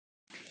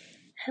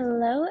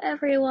Hello,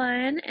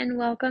 everyone, and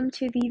welcome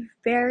to the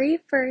very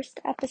first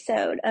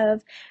episode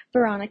of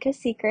Veronykah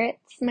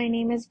Secrets. My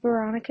name is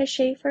Veronykah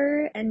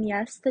Shafer, and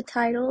yes, the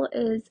title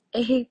is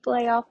a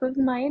play off of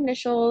my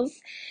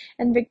initials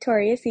and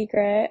Victoria's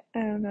Secret. I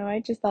don't know, I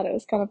just thought it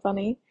was kind of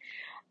funny.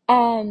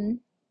 Um,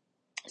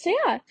 so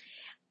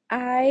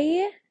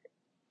I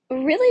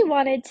really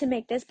wanted to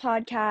make this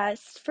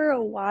podcast for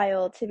a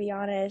while, to be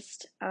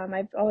honest.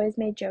 I've always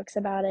made jokes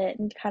about it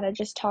and kind of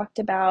just talked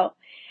about,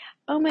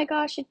 oh my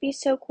gosh, it'd be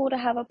so cool to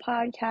have a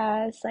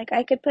podcast. Like,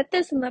 I could put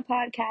this in the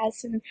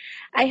podcast. And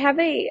I have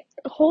a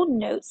whole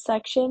notes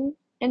section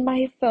in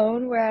my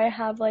phone where I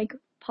have like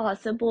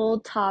possible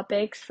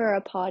topics for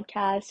a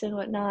podcast and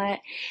whatnot.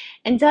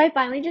 And so I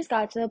finally just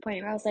got to the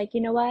point where I was like,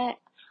 you know what?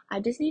 I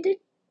just need to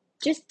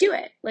just do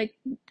it. Like,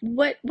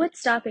 what's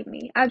stopping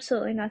me?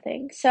 Absolutely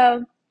nothing.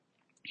 So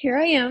here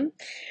I am.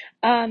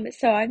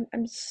 So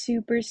I'm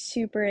super,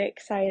 super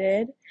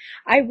excited.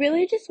 I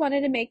really just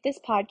wanted to make this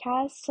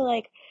podcast to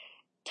like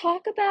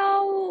talk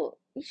about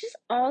just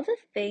all the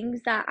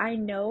things that I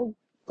know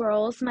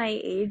girls my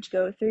age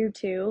go through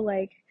too,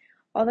 like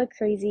all the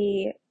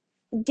crazy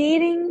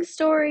dating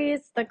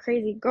stories, the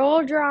crazy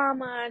girl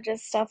drama,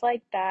 just stuff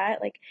like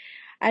that. Like,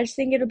 I just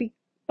think it'll be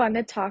fun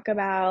to talk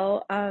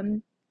about,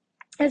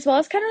 as well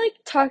as kind of like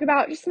talk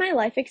about just my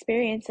life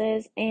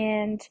experiences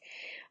and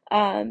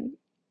um,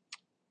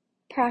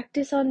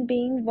 practice on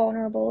being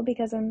vulnerable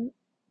because I'm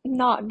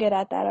not good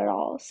at that at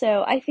all.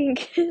 So I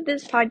think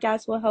this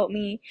podcast will help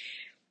me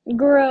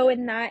grow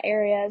in that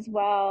area as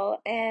well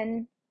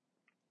and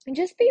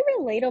just be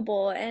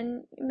relatable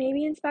and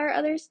maybe inspire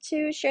others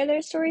to share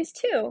their stories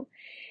too.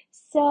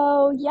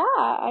 So, yeah,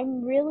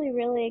 I'm really,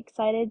 really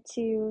excited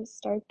to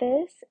start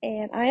this,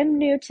 and I am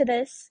new to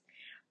this.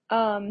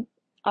 Um,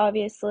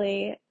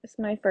 Obviously, it's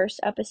my first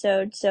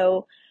episode,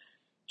 so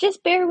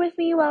just bear with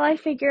me while I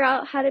figure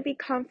out how to be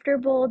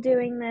comfortable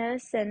doing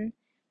this and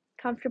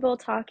comfortable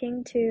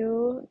talking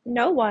to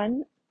no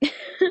one.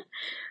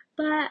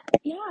 But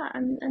yeah,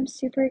 I'm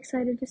super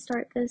excited to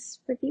start this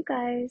with you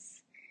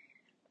guys.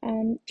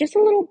 Just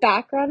a little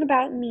background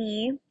about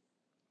me.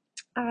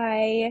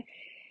 I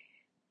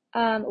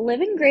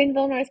live in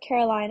Greenville, North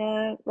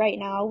Carolina right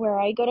now, where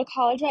I go to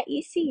college at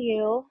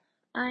ECU.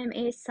 I'm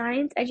a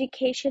science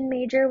education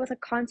major with a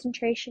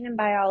concentration in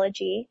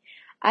biology.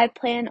 I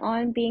plan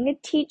on being a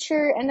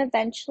teacher and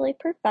eventually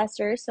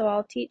professor, so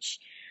I'll teach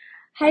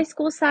high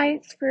school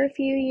science for a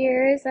few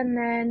years and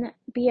then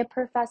be a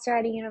professor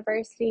at a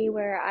university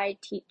where I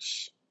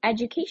teach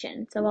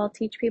education. So I'll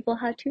teach people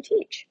how to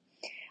teach.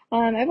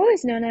 I've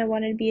always known I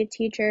wanted to be a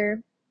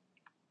teacher,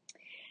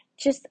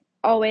 just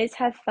always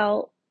have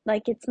felt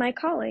like it's my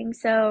calling.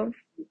 So,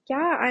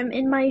 yeah, I'm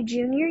in my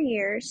junior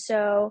year.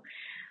 So,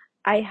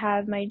 I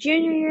have my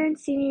junior year and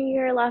senior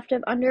year left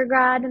of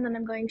undergrad, and then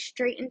I'm going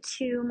straight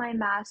into my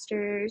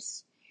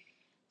master's.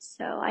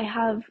 So, I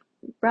have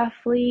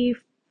roughly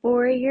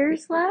 4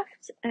 years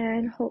left,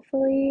 and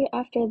hopefully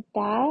after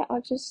that,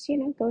 I'll just,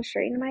 go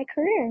straight into my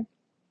career.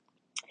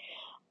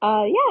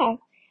 Yeah.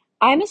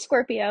 I'm a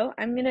Scorpio.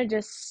 I'm gonna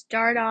just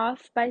start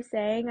off by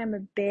saying I'm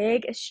a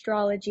big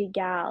astrology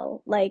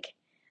gal. Like,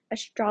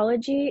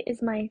 astrology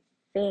is my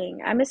thing.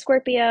 I'm a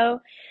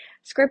Scorpio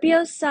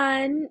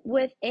sun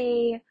with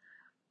a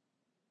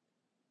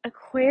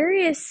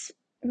Aquarius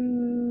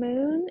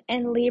moon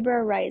and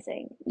Libra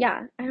rising.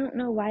 Yeah, I don't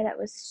know why that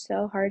was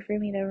so hard for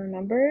me to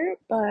remember,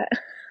 but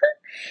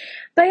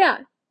but yeah.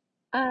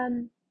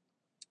 Um,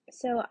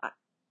 So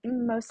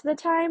most of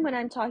the time when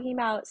I'm talking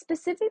about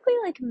specifically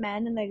like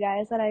men and the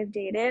guys that I've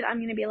dated,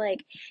 I'm gonna be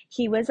like,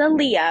 he was a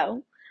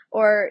Leo,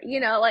 or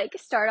like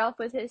start off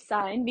with his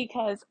sign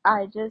because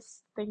I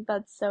just think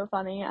that's so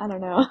funny. I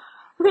don't know.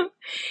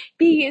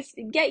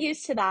 Get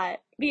used to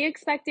that. Be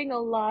expecting a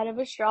lot of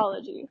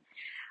astrology.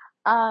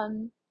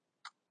 Um,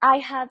 I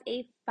have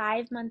a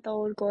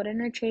 5-month-old golden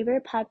retriever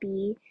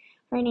puppy.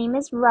 Her name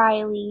is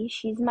Riley.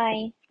 She's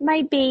my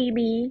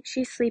baby.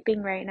 She's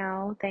sleeping right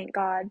now, thank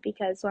God,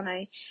 because when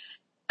I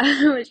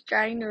I was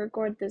trying to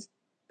record this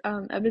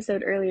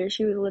episode earlier.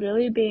 She was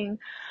literally being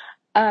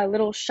a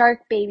little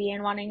shark baby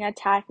and wanting to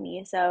attack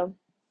me. So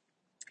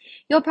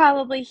you'll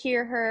probably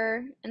hear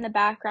her in the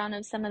background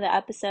of some of the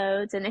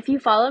episodes. And if you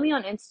follow me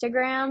on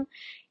Instagram,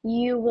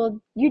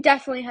 you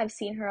definitely have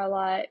seen her a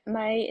lot.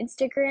 My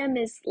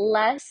Instagram is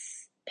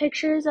less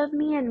pictures of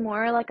me and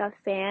more like a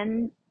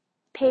fan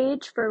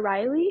page for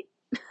Riley.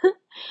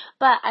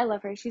 But I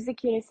love her. She's the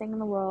cutest thing in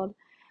the world.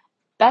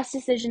 Best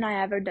decision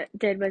I ever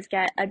did was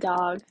get a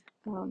dog.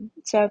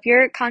 So if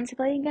you're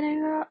contemplating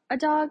getting a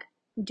dog,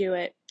 do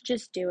it.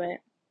 Just do it.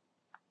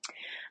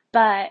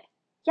 But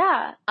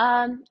yeah,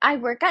 I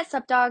work at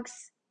Sup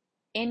Dogs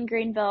in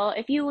Greenville.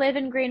 If you live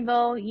in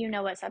Greenville, you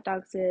know what Sup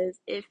Dogs is.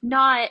 If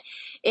not,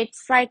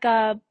 it's like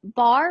a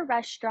bar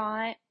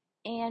restaurant,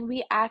 and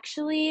we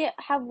actually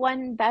have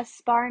won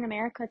Best Bar in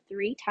America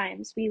 3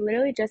 times. We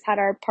literally just had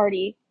our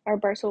party, our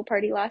Barstool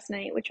party last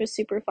night, which was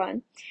super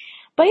fun.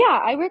 But yeah,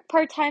 I work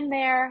part-time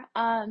there.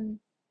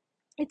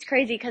 It's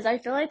crazy because I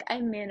feel like I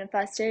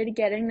manifested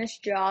getting this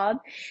job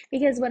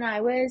because when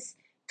I was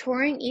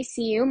touring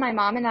ECU, my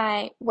mom and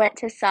I went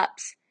to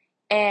Sups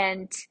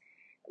and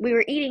we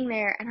were eating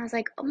there, and I was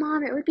like, "Oh,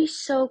 Mom, it would be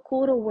so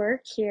cool to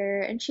work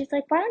here." And she's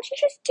like, "Why don't you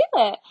just do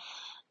it?"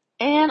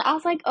 And I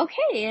was like,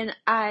 "Okay." And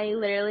I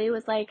literally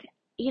was like,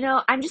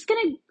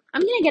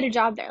 I'm gonna get a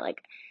job there.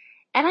 Like,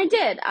 and I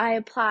did. I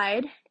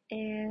applied,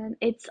 and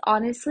it's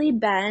honestly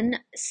been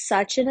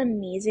such an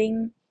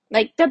amazing,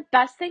 like, the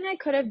best thing I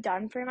could have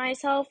done for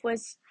myself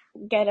was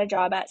get a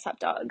job at Sup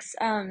Dogs.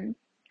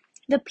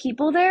 The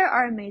people there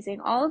are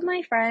amazing. All of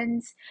my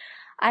friends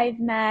I've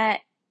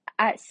met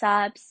at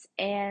Sups,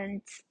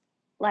 and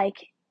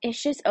like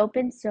it's just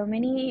opened so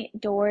many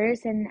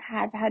doors, and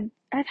I've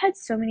had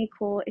so many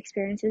cool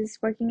experiences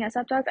working at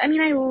Sup Dogs. I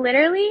mean, I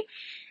literally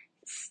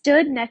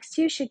stood next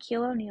to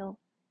Shaquille O'Neal.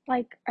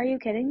 Like, are you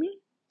kidding me?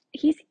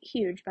 He's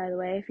huge, by the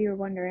way, if you were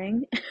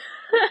wondering.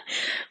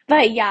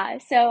 But yeah,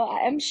 so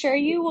I'm sure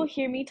you will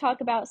hear me talk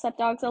about Sup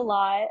Dogs a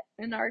lot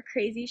and our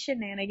crazy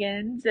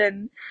shenanigans,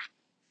 and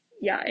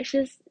yeah,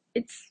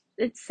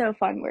 it's so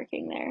fun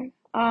working there.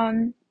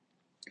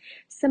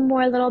 Some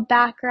more little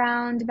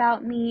background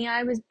about me.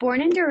 I was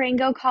born in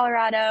Durango,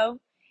 Colorado,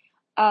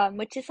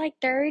 which is like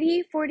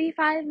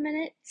 30-45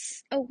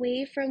 minutes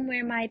away from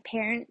where my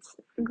parents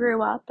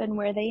grew up and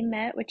where they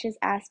met, which is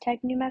Aztec,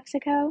 New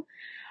Mexico.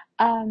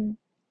 Um,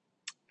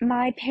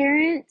 my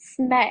parents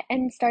met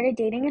and started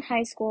dating in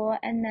high school,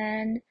 and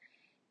then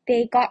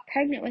they got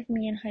pregnant with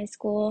me in high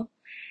school.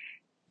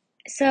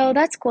 So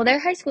that's cool. They're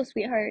high school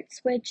sweethearts,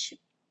 which,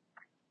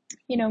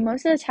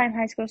 most of the time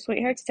high school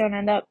sweethearts don't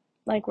end up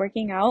like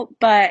working out,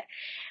 but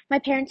my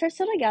parents are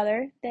still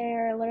together.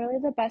 They're literally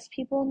the best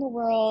people in the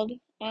world.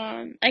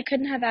 I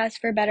couldn't have asked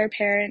for better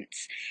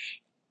parents.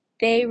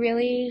 They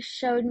really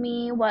showed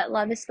me what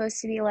love is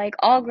supposed to be like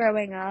all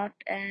growing up.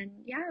 And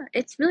yeah,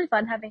 it's really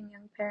fun having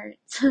young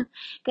parents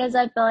because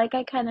I feel like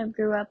I kind of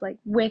grew up like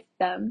with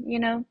them.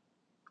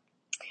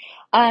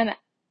 Um,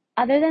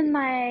 Other than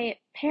my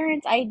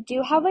parents, I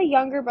do have a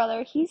younger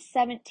brother. He's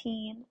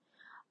 17.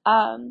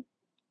 Um,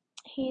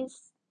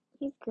 he's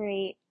he's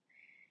great.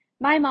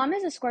 My mom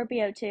is a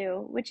Scorpio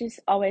too, which is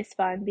always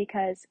fun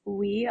because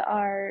we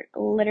are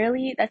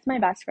literally, that's my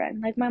best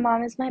friend. Like, my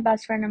mom is my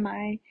best friend, and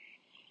I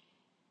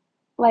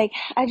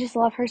just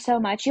love her so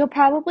much. You'll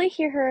probably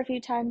hear her a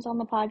few times on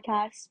the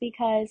podcast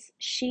because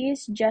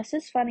she's just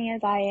as funny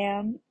as I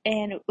am,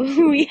 and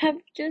we have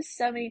just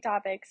so many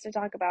topics to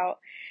talk about,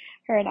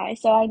 her and I.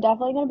 So I'm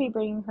definitely going to be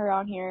bringing her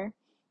on here.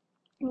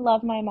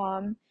 Love my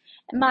mom.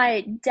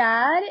 My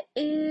dad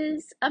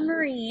is a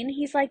Marine.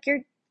 He's like your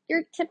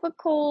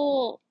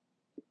typical,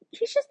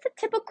 he's just a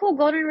typical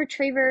golden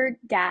retriever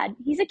dad.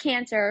 He's a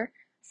Cancer,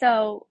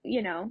 so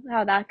you know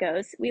how that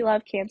goes. We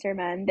love Cancer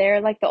men.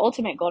 They're like the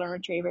ultimate golden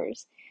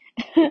retrievers.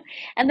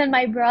 And then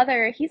my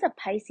brother, he's a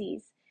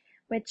Pisces,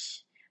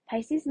 which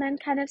Pisces men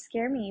kind of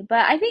scare me.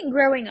 But I think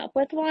growing up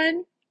with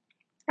one,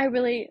 I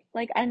really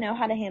like, I know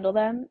how to handle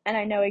them, and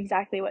I know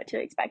exactly what to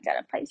expect out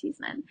of Pisces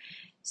men.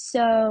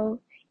 So,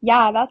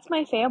 yeah, that's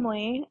my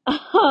family.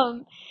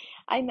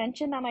 I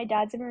mentioned that my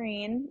dad's a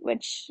Marine,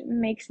 which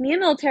makes me a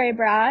military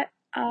brat.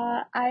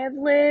 I have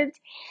lived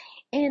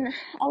in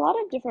a lot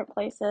of different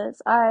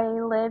places. I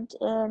lived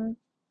in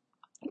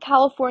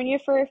California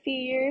for a few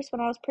years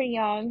when I was pretty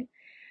young,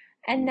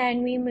 and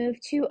then we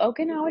moved to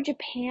Okinawa,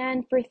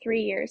 Japan for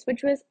 3 years,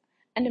 which was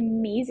an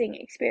amazing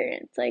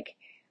experience. Like,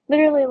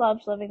 literally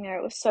loved living there.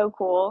 It was so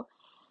cool.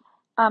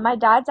 My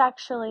dad's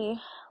actually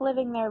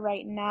living there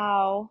right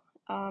now.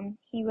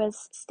 He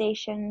was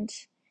stationed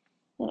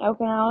in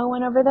Okinawa,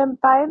 went over there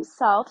by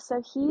himself,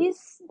 so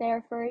he's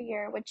there for a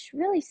year, which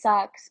really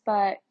sucks,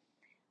 but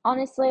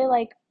honestly,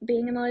 like,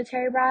 being a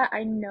military brat,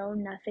 I know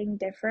nothing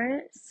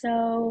different.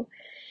 So,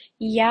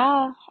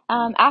 yeah.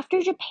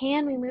 After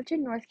Japan, we moved to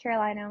North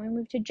Carolina. We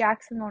moved to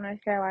Jacksonville,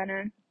 North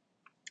Carolina.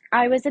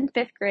 I was in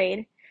fifth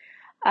grade,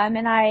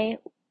 and I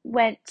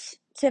went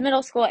to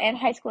middle school and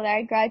high school there.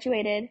 I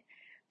graduated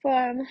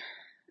from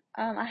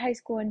a high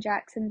school in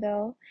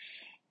Jacksonville.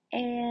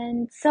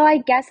 And so I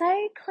guess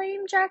I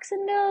claim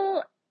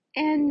Jacksonville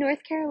and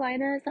North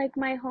Carolina as like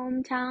my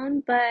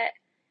hometown, but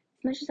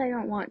as much as I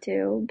don't want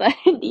to. But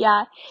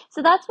yeah,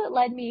 so that's what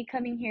led me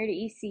coming here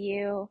to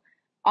ECU.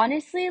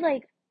 Honestly,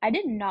 like, I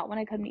did not want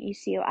to come to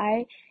ECU.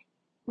 I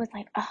was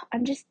like, oh,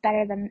 I'm just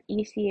better than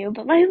ECU.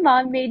 But my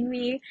mom made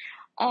me,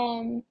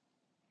 um,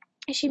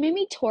 she made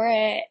me tour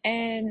it,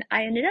 and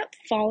I ended up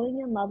falling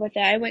in love with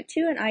it. I went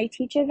to an I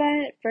Teach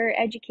event for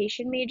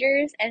education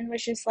majors and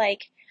was just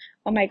like,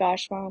 "Oh my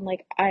gosh, mom,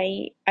 like,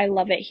 I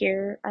love it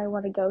here. I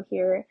want to go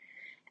here."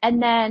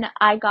 And then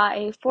I got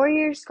a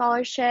 4-year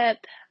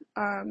scholarship,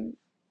 um,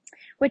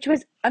 which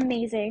was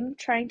amazing,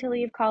 trying to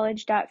leave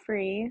college debt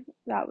free.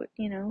 That would,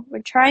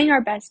 we're trying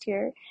our best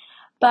here.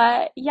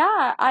 But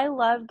yeah, I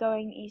love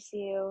going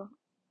ECU.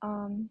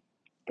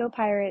 Go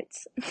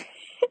Pirates.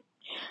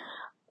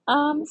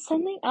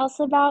 Something else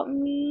about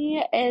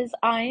me is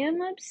I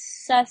am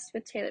obsessed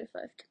with Taylor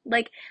Swift.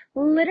 Like,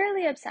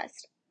 literally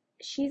obsessed.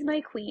 She's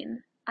my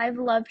queen. I've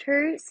loved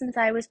her since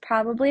I was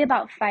probably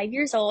about 5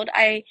 years old.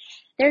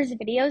 There's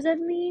videos of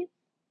me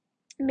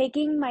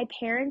making my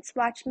parents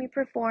watch me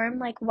perform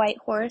like White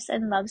Horse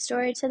and Love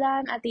Story to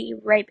them at the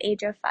ripe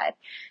age of 5.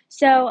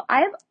 So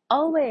I've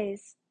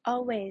always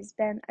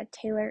been a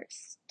Taylor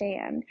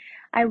stan.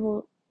 I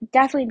will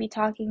definitely be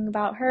talking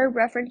about her,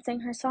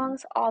 referencing her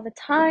songs all the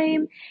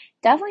time.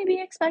 Definitely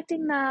be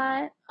expecting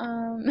that.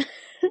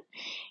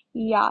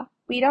 Yeah,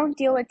 we don't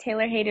deal with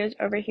Taylor haters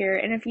over here.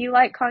 And if you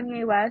like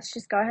Kanye West,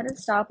 just go ahead and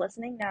stop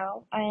listening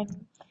now.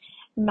 I'm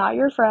not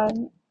your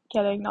friend.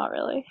 Kidding, not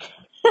really.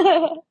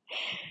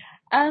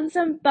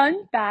 Some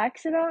fun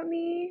facts about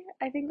me.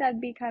 I think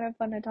that'd be kind of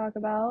fun to talk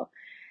about.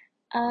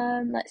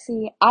 Let's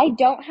see.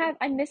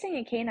 I'm missing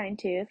a canine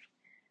tooth.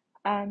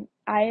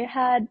 I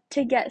had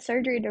to get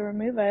surgery to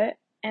remove it,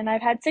 and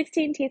I've had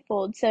 16 teeth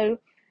pulled, so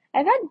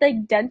I've had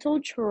like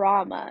dental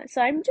trauma.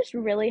 So I'm just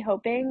really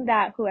hoping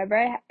that whoever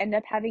I end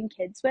up having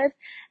kids with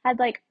had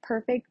like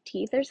perfect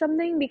teeth or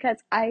something, because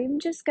I'm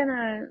just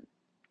gonna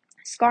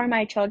scar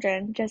my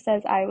children just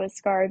as I was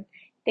scarred.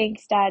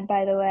 Thanks, Dad,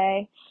 by the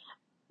way.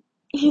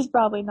 He's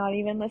probably not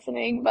even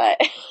listening, but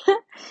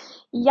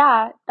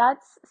yeah,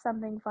 that's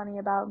something funny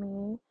about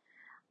me.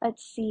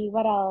 Let's see,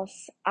 what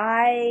else?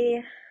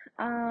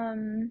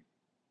 Um,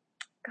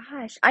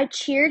 I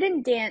cheered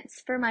and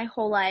danced for my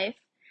whole life.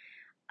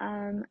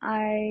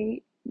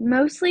 I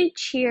mostly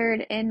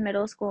cheered in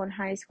middle school and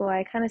high school.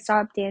 I kind of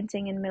stopped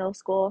dancing in middle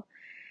school.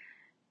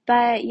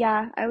 But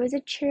yeah, I was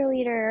a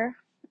cheerleader.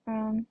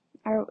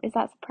 Is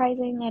that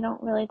surprising? I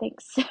don't really think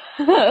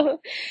so.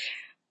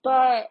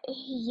 But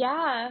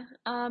yeah,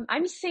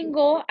 I'm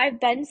single. I've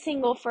been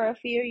single for a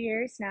few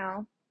years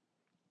now.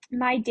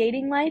 My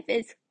dating life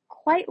is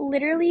quite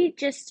literally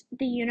just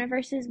the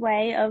universe's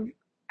way of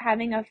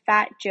having a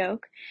fat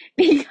joke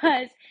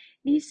because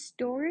these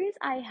stories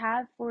I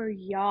have for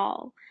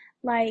y'all,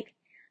 like,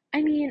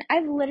 I mean,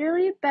 I've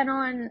literally been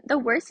on the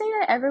worst thing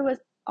I ever was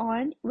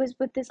on was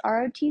with this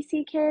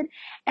ROTC kid,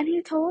 and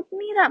he told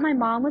me that my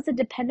mom was a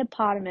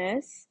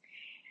dependopotamus,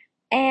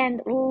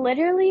 and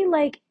literally,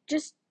 like,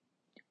 just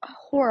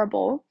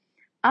horrible.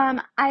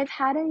 I've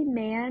had a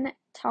man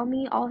tell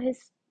me all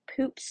his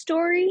poop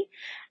story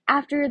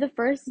after the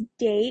first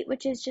date,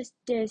 which is just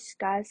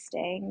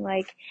disgusting.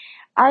 Like,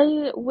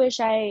 I wish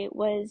I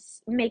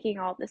was making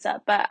all this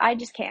up, but I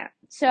just can't.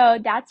 So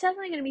that's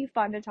definitely going to be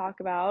fun to talk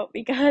about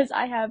because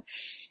I have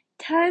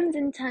tons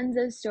and tons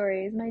of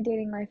stories. My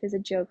dating life is a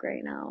joke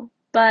right now.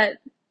 But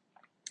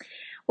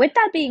with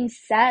that being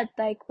said,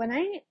 like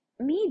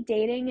me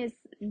dating is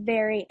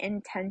very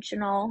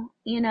intentional,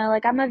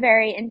 like I'm a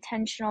very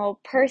intentional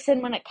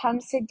person when it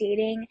comes to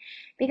dating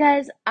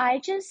because I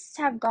just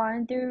have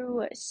gone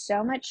through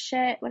so much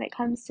shit when it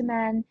comes to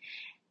men.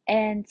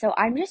 And so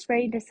I'm just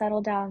ready to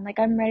settle down. Like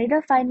I'm ready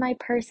to find my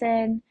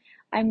person.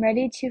 I'm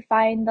ready to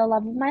find the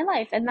love of my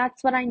life. And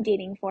that's what I'm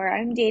dating for.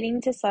 I'm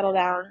dating to settle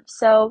down.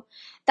 So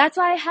that's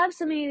why I have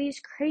so many of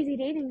these crazy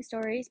dating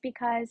stories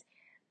because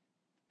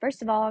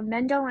first of all,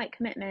 men don't like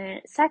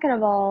commitment. Second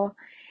of all,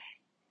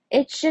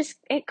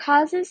 it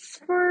causes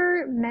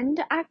for men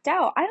to act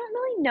out. I don't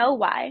really know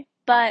why,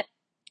 but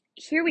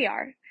here we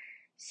are.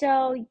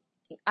 So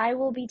I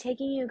will be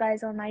taking you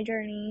guys on my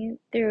journey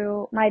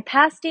through my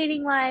past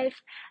dating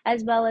life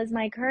as well as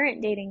my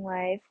current dating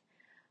life.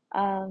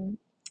 Um,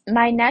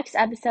 my next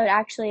episode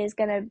actually is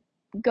gonna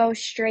go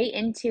straight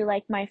into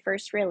like my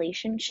first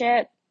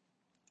relationship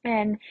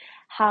and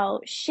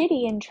how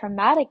shitty and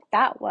traumatic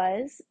that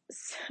was.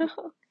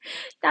 So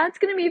that's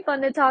gonna be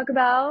fun to talk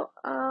about.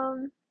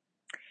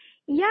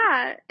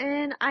 Yeah,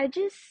 and I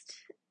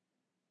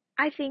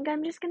think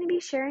I'm just gonna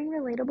be sharing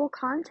relatable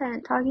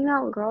content, talking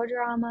about girl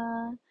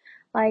drama,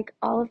 like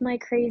all of my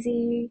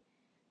crazy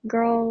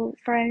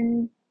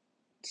girlfriend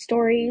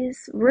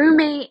stories,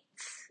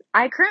 roommates.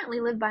 I currently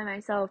live by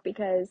myself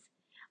because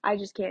I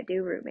just can't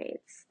do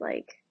roommates.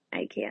 Like,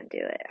 I can't do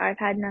it. I've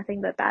had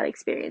nothing but bad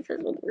experiences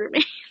with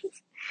roommates.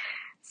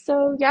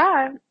 So,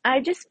 yeah,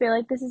 I just feel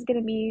like this is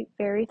gonna be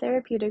very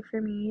therapeutic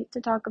for me to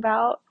talk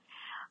about.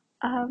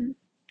 Um,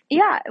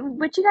 yeah,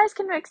 what you guys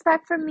can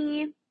expect from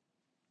me,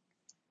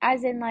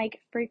 as in like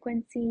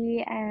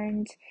frequency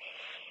and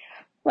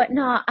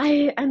whatnot.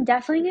 I'm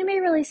definitely gonna be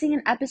releasing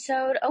an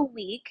episode a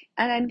week,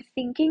 and I'm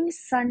thinking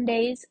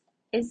Sundays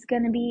is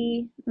gonna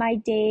be my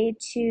day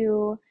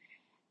to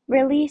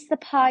release the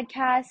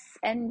podcasts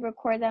and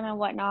record them and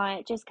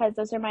whatnot, just because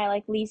those are my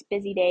like least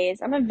busy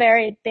days. I'm a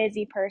very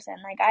busy person.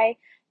 Like I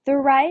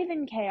thrive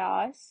in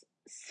chaos,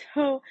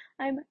 so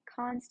I'm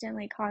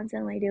constantly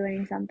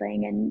doing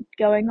something and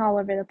going all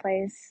over the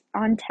place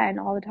on 10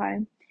 all the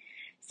time.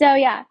 So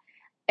yeah,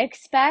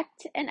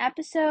 expect an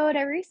episode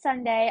every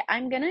Sunday.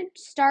 I'm gonna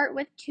start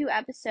with 2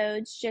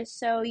 episodes just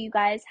so you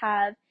guys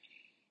have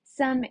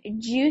some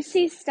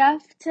juicy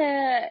stuff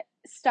to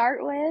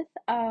start with.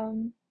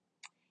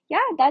 Yeah,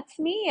 that's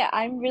me.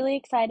 I'm really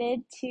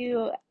excited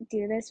to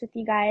do this with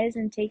you guys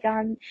and take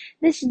on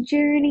this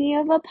journey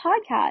of a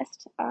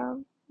podcast.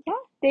 Yeah,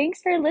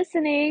 thanks for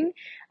listening.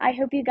 I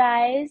hope you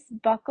guys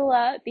buckle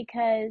up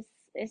because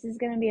this is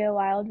gonna be a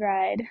wild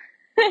ride.